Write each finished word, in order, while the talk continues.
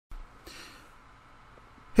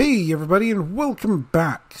Hey everybody, and welcome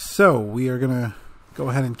back. So we are gonna go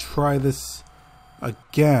ahead and try this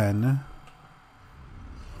again.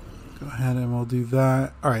 Go ahead and we'll do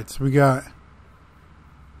that. Alright, so we got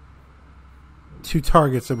 2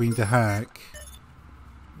 targets that we need to hack.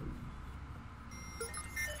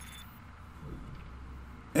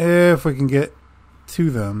 If we can get to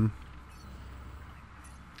them.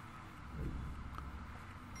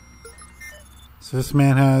 So this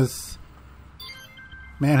man has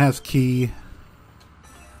key.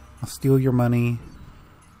 I'll steal your money. I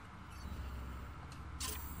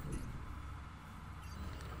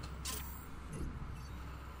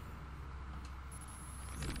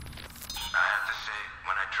have to say,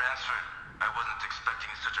 when I transferred, I wasn't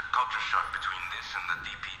expecting such a culture shock between this and the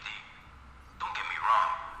DPD. Don't get me wrong,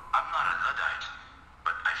 I'm not a Luddite,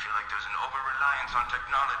 but I feel like there's an over-reliance on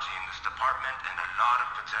technology in this department and a lot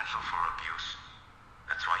of potential for abuse.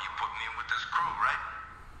 That's why you put me in with this crew, right?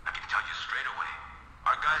 I can tell you straight away,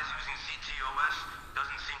 our guys using CTOS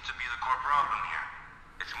doesn't seem to be the core problem here.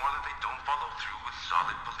 It's more that they don't follow through with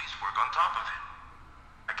solid police work on top of it.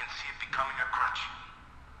 I can see it becoming a crutch.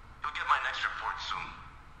 You'll get my next report soon.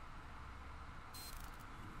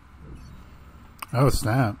 Oh,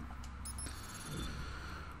 snap.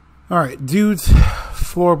 Alright, dudes,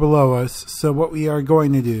 floor below us. So what we are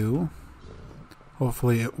going to do,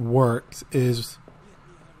 hopefully it works, is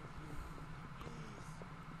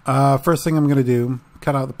first thing I'm going to do,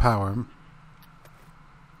 cut out the power.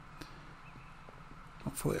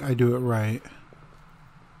 Hopefully I do it right.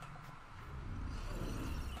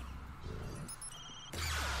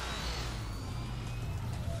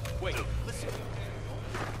 Wait, listen.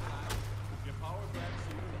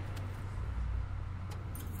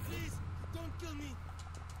 Please, don't kill me.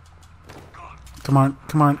 Come on,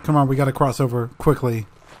 come on, come on. We got to cross over quickly.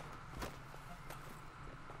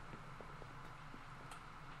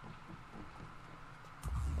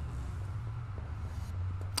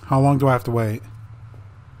 How long do I have to wait?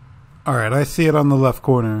 Alright, I see it on the left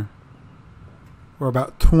corner. We're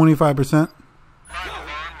about 25%. Alarm,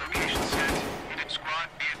 location set. Unit squad,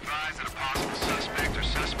 be advised that a possible suspect or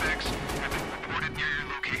suspects have been reported near your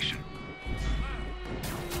location.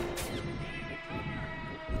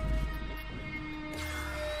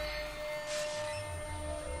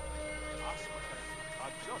 I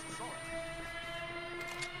just saw it.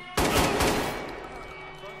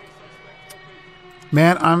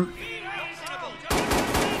 Man,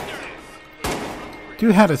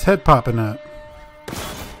 Dude had his head popping up.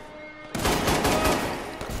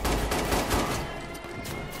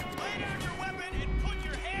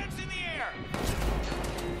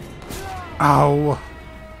 Ow.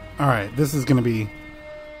 Alright, this is going to be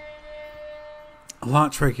a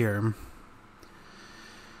lot trickier.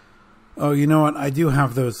 Oh, you know what? I do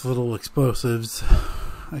have those little explosives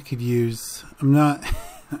I could use. I'm not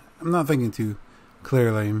thinking too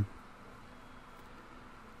clearly.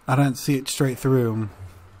 I don't see it straight through.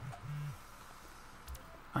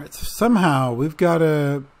 Alright, so somehow we've got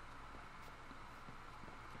to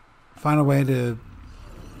find a way to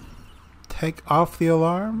take off the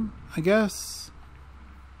alarm, I guess?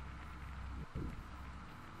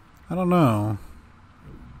 I don't know.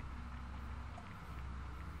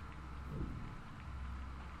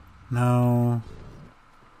 No.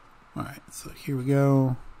 Alright, so here we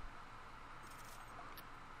go.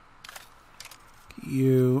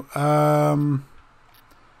 You,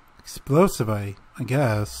 explosive, I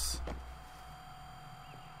guess.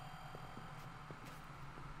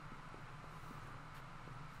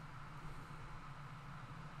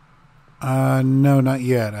 No, not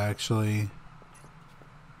yet, actually.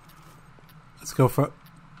 Let's go for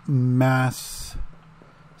mass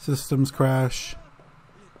systems crash.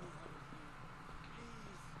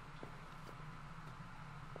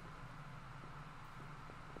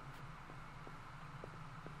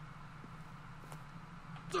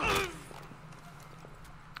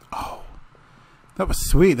 Oh, that was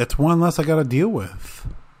sweet. That's one less I got to deal with.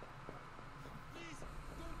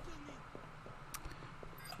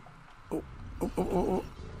 Oh.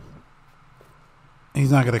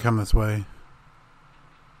 He's not going to come this way.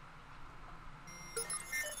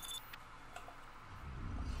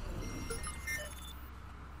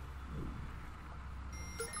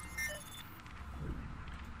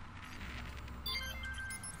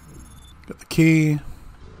 Got the key.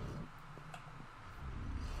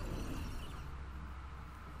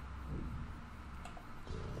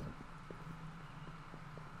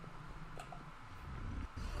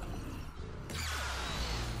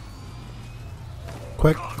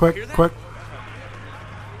 Quick, quick, quick.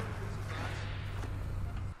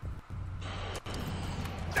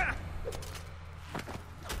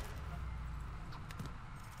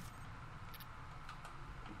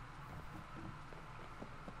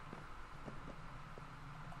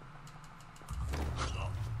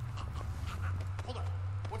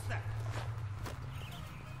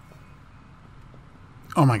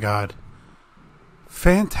 Oh my god.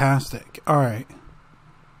 Fantastic. Alright.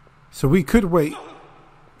 So we could wait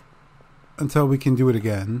until we can do it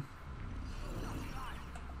again.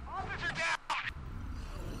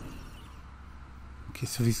 Okay,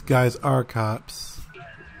 so these guys are cops.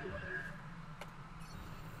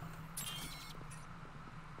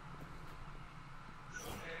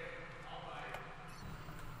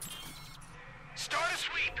 Start a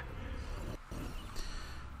sweep.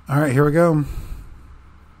 Alright, here we go.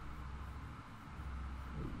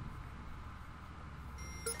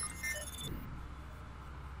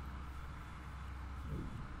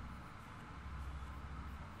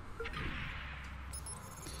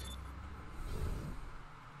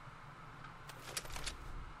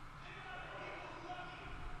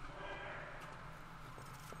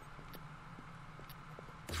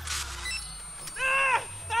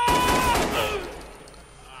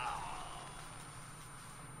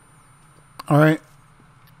 Alright.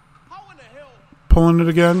 How in the hell? Pulling it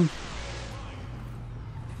again.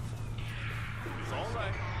 It's all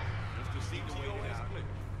right. Just proceed the way it is clear.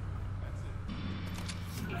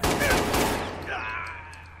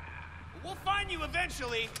 We'll find you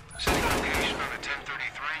eventually. Setting location on a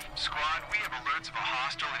 1033. Squad, we have alerts of a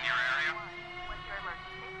hostile in your area.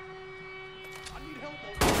 I need help.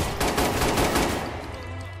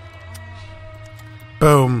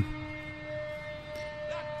 Boom.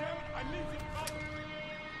 God damn it, I need you.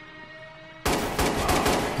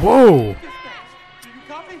 Whoa. Do you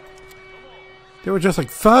copy? They were just like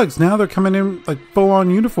thugs. Now they're coming in like full-on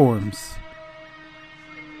uniforms.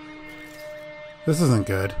 This isn't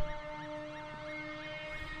good.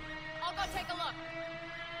 I'll go take a look.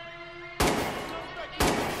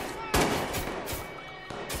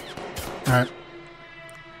 Alright.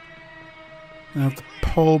 I have to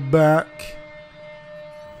pull back.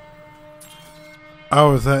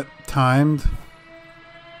 Oh, is that timed?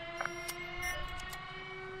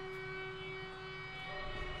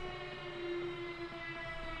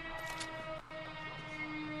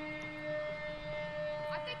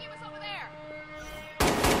 I think he was over there.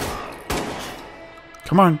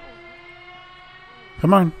 Come on.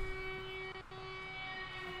 Come on.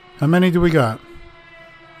 How many do we got?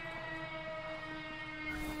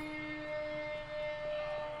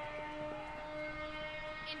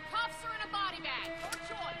 In cuffs or in a body bag. Your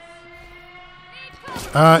choice. Need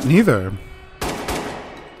cover. Neither.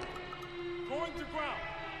 Going to ground.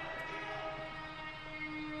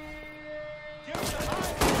 Give us a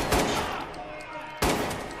high.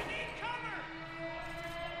 I need cover.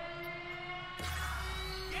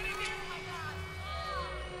 Get in here. Oh my God.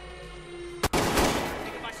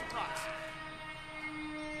 Take it by surprise.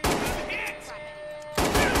 Hit.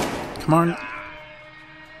 Come on. It's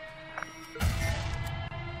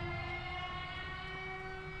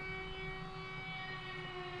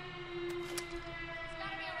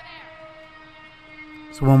gotta be over there.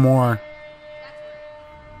 So one more. That's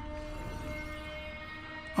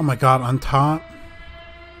where. Oh my god, on top.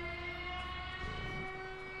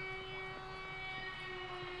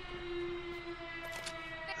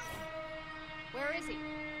 Where is he?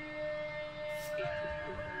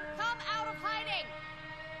 Come out of hiding.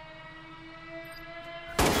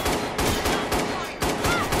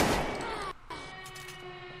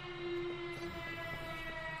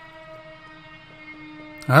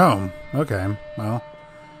 Oh, okay. Well.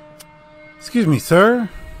 Excuse me, sir.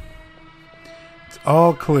 It's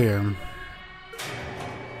all clear.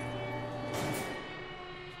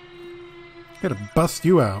 Gotta bust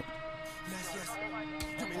you out.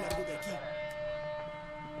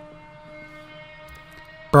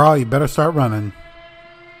 Bro, you better start running.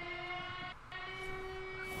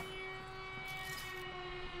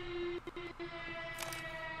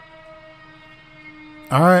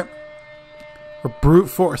 Alright. We're brute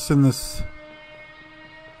forcing this.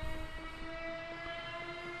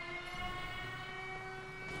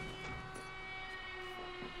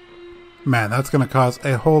 Man, that's gonna cause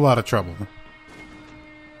a whole lot of trouble.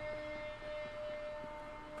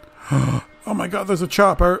 Oh my god, there's a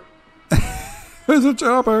chopper. There's a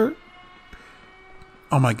chopper.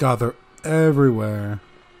 Oh my god, they're everywhere.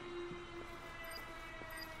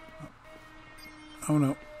 Oh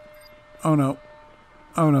no. Oh no.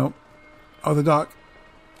 Oh no. Oh, the dock.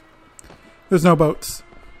 There's no boats.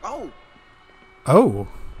 Oh, Oh.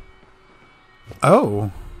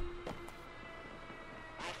 Oh.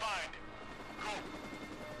 We'll find. Go.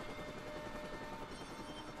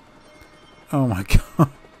 Oh my god.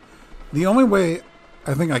 The only way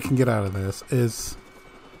I think I can get out of this is...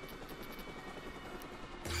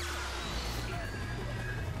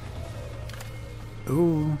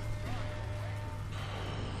 Ooh.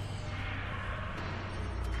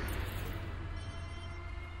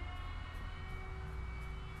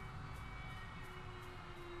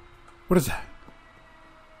 What is that?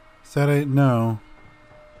 Is that it? No.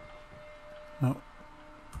 No.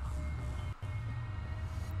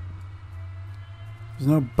 There's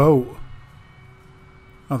no boat.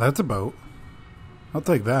 Oh, that's a boat. I'll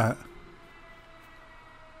take that.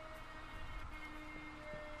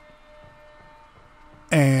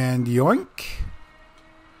 And yoink.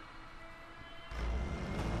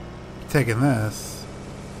 Taking this.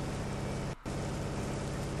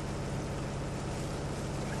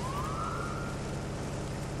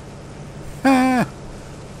 Ah.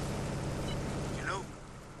 Hello?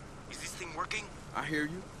 Is this thing working? I hear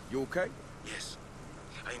you. You okay? Yes.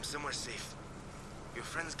 I am somewhere safe. Your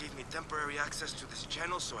friends gave me temporary access to this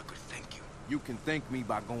channel so I could thank you. You can thank me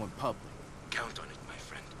by going public. Count on it, my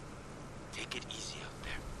friend. Take it easy out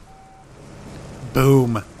there.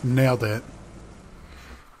 Boom. Nailed it.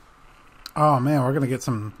 Oh man, we're gonna get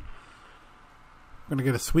some. We're gonna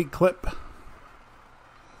get a sweet clip.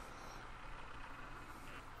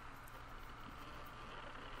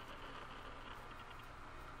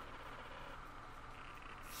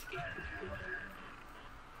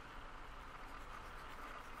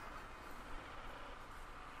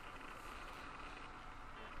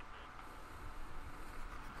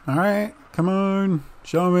 All right, come on,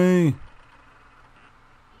 show me.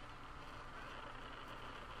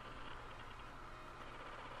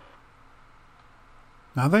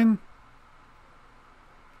 Nothing?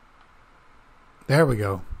 There we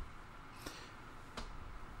go.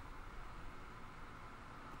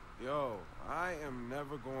 Yo, I am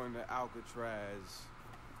never going to Alcatraz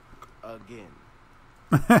again.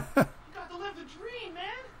 You got to live the dream,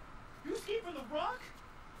 man. You escaped from the rock?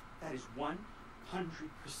 That is 100%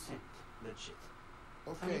 legit.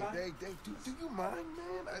 Okay, Dave, do you mind,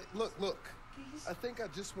 man? Look. Please? I think I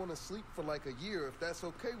just want to sleep for like a year, if that's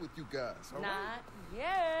okay with you guys. All right? Not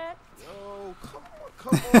yet. Yo,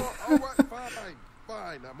 come on. All right,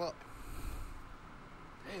 fine. I'm up.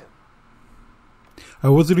 Damn. I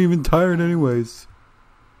wasn't even tired anyways.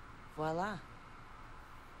 Voila.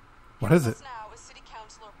 What is it? Now is City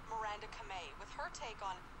Councilor Miranda Kamei with her take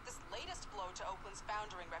on this latest blow to Oakland's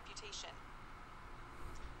foundering reputation.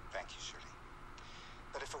 Thank you, Shirley.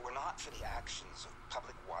 But if it were not for the actions of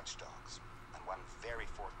public watchdogs and one very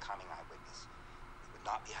forthcoming eyewitness, we would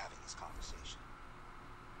not be having this conversation.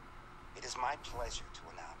 It is my pleasure to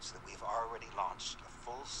announce that we have already launched a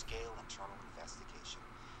full-scale internal investigation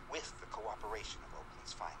with the cooperation of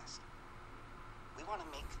Oakland's finest. We want to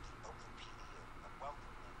make the Oakland PD a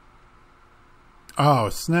welcome name.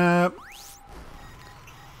 Oh, snap.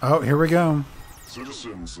 Oh, here we go.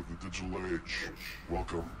 Citizens of the digital age,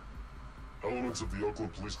 welcome. Elements of the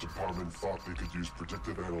Oakland Police Department thought they could use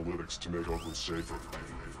predictive analytics to make Oakland safer.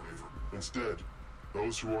 Instead,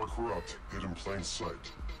 those who are corrupt hid in plain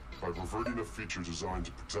sight by perverting a feature designed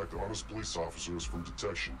to protect honest police officers from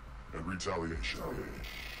detection and retaliation.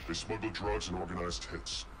 They smuggled drugs and organized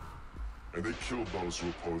hits, and they killed those who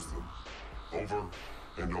opposed them, over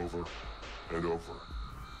and over and over.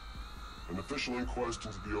 An official inquest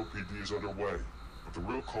into the OPD is underway, but the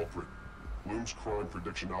real culprit, Bloom's crime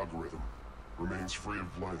prediction algorithm, remains free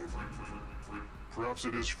of blame. Perhaps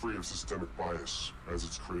it is free of systemic bias, as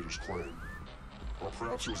its creators claim. Or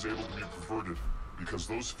perhaps it was able to be perverted because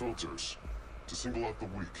those filters, to single out the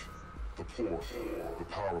weak, the poor, the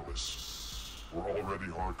powerless, were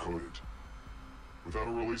already hard-coded. Without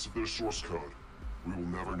a release of their source code, we will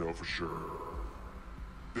never know for sure.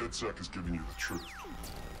 DedSec is giving you the truth.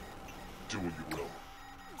 Do what you will.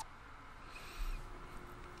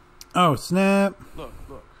 Oh, snap. Look.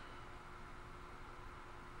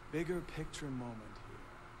 Bigger picture moment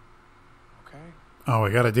here. Okay? Oh, we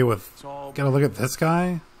gotta deal with... It's all... Gotta look at this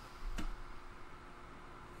guy?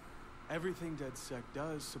 Everything DedSec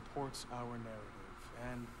does supports our narrative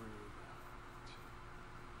and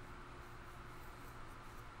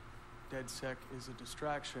breathe. DedSec is a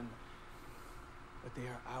distraction, but they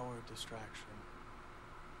are our distraction.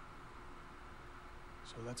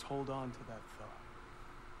 So let's hold on to that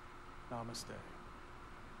thought. Namaste.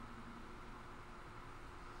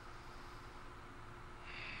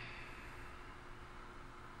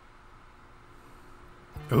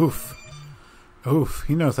 Oof,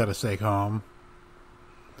 he knows how to stay calm.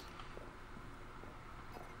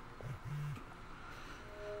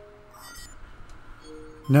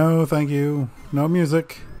 No, thank you. No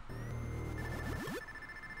music.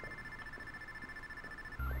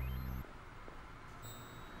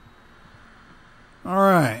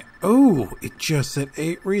 Alright. Ooh, it just said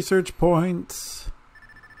 8 research points.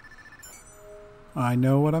 I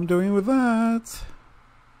know what I'm doing with that.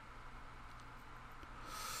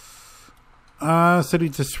 City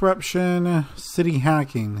disruption, city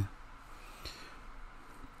hacking.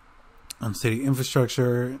 On city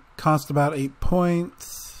infrastructure, cost about 8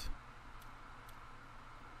 points.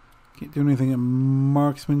 Can't do anything in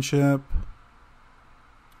marksmanship.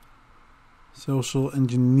 Social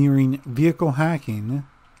engineering, vehicle hacking.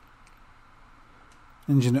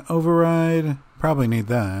 Engine override, probably need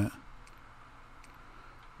that.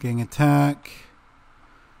 Gang attack.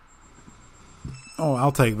 Oh,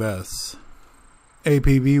 I'll take this.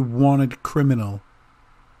 APB wanted criminal.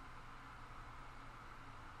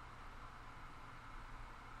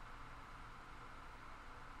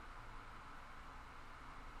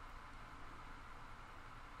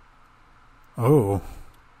 Oh.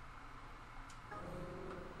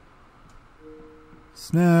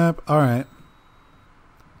 Snap. All right.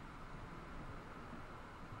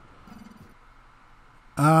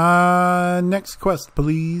 Next quest,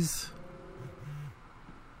 please.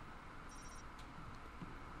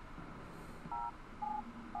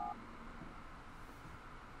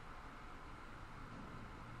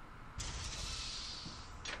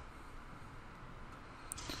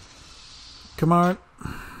 Come on.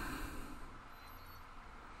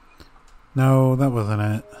 No, that wasn't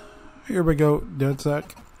it. Here we go, dead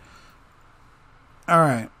sack.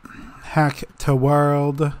 Alright. Hack to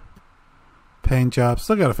world. Paint job.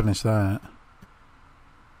 Still gotta finish that.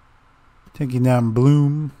 Taking down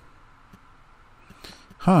Bloom.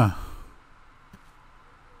 Huh.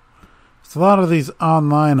 It's a lot of these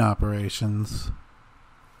online operations.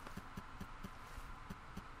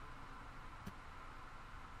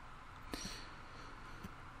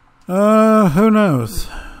 Who knows?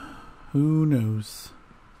 Who knows?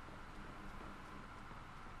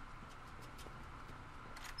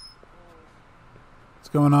 What's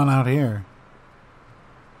going on out here?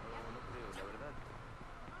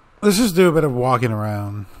 Let's just do a bit of walking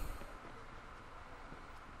around.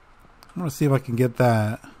 I want to see if I can get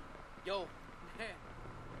that. Yo,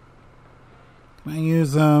 Can I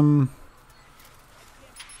use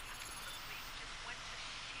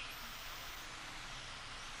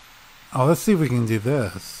Oh, let's see if we can do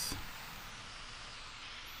this.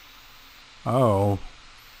 Oh.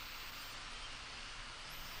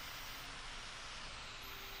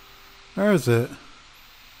 Where is it?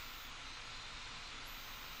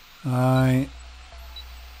 I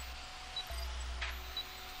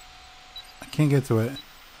can't get to it.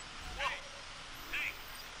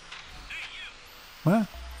 What?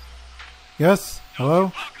 Yes?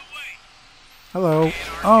 Hello? Hello?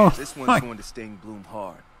 Oh, This my. one's going to sting Bloom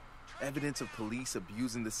hard. Evidence of police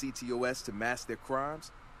abusing the CTOS to mask their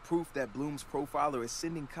crimes? Proof that Bloom's profiler is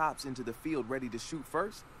sending cops into the field ready to shoot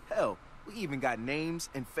first? Hell, we even got names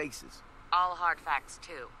and faces. All hard facts,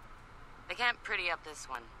 too. They can't pretty up this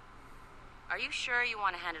one. Are you sure you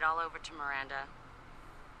want to hand it all over to Miranda?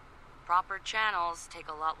 Proper channels take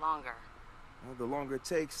a lot longer. Well, the longer it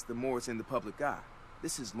takes, the more it's in the public eye.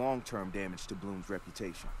 This is long-term damage to Bloom's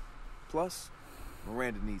reputation. Plus,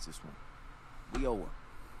 Miranda needs this one. We owe her.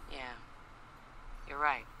 Yeah, you're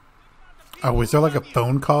right. Oh, is there like a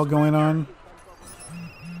phone call going on?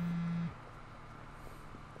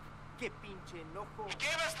 He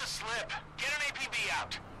gave us the slip. Get an APB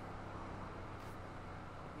out.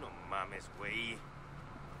 No mames, güey.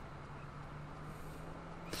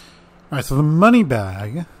 Alright, so the money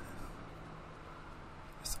bag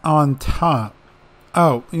is on top.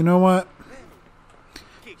 Oh, you know what?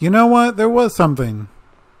 You know what? There was something.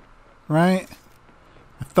 Right?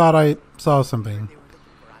 I thought I saw something.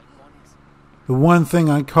 The one thing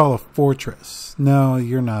I call a fortress. No,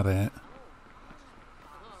 you're not it.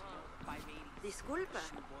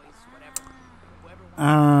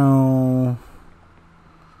 Oh.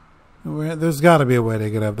 There's got to be a way to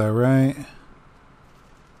get up there, right?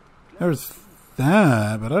 There's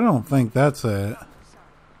that, but I don't think that's it.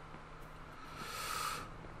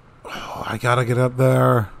 Oh, I gotta get up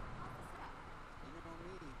there.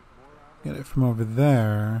 Get it from over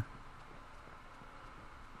there.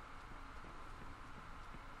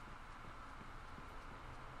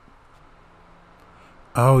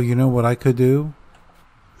 Oh, you know what I could do?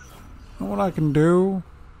 You know what I can do?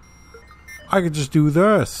 I could just do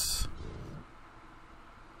this.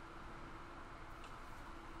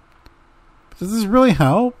 Does this really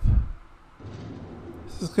help?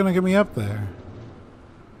 This is gonna get me up there.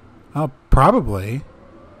 Oh, probably.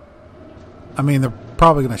 I mean, they're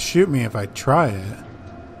probably gonna shoot me if I try it.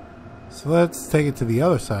 So let's take it to the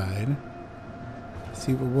other side.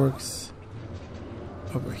 See what works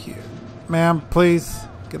over here. Ma'am, please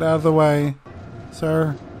get out of the way,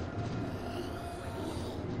 sir.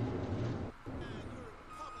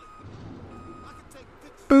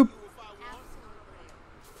 Boop.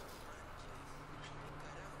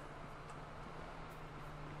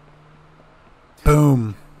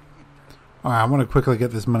 I want to quickly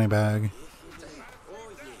get this money bag.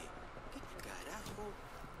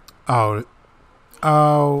 Oh.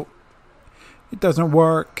 Oh. It doesn't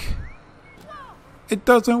work. It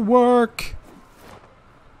doesn't work.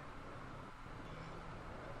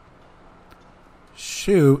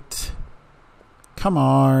 Shoot. Come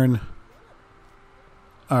on.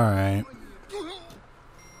 Alright.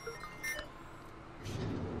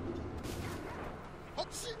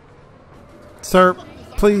 Sir,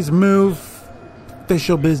 please move.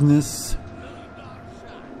 Official business.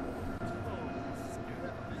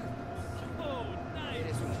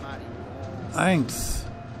 Thanks.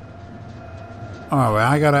 Alright,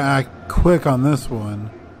 I gotta act quick on this one.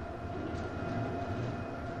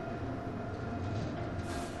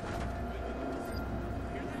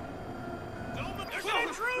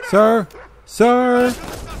 Sir? Sir?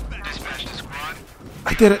 Dispatch to squad.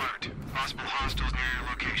 I did it. Possible hostiles near your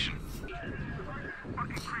location.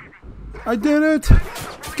 I did it!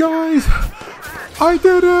 Guys! I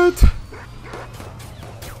did it!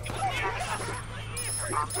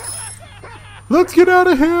 Let's get out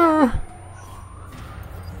of here!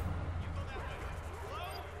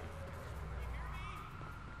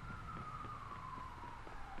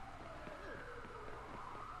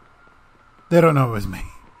 They don't know it was me.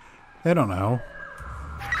 They don't know.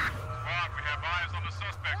 Squad, we have eyes on the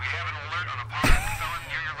suspect. We have an alert on a possible felon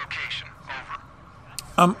near your location.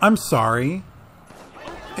 Over. I'm sorry.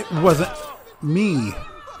 It wasn't me. Squad,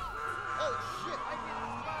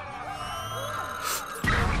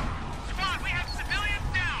 we have civilians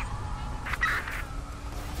down.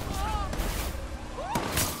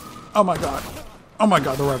 Oh my god. Oh my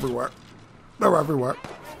god, they're everywhere. They're everywhere.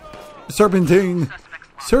 Serpentine.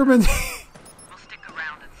 Serpentine. We'll stick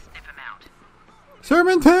around and sniff him out.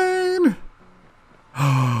 Serpentine!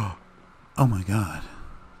 Oh my god.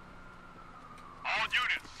 All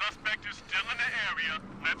units, suspect is still in the area.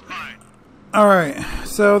 Let's find. Alright,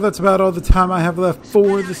 so that's about all the time I have left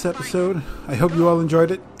for this episode. I hope you all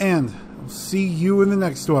enjoyed it, and I'll see you in the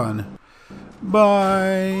next one.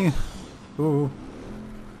 Bye! Oh.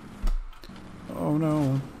 Oh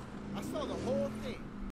no.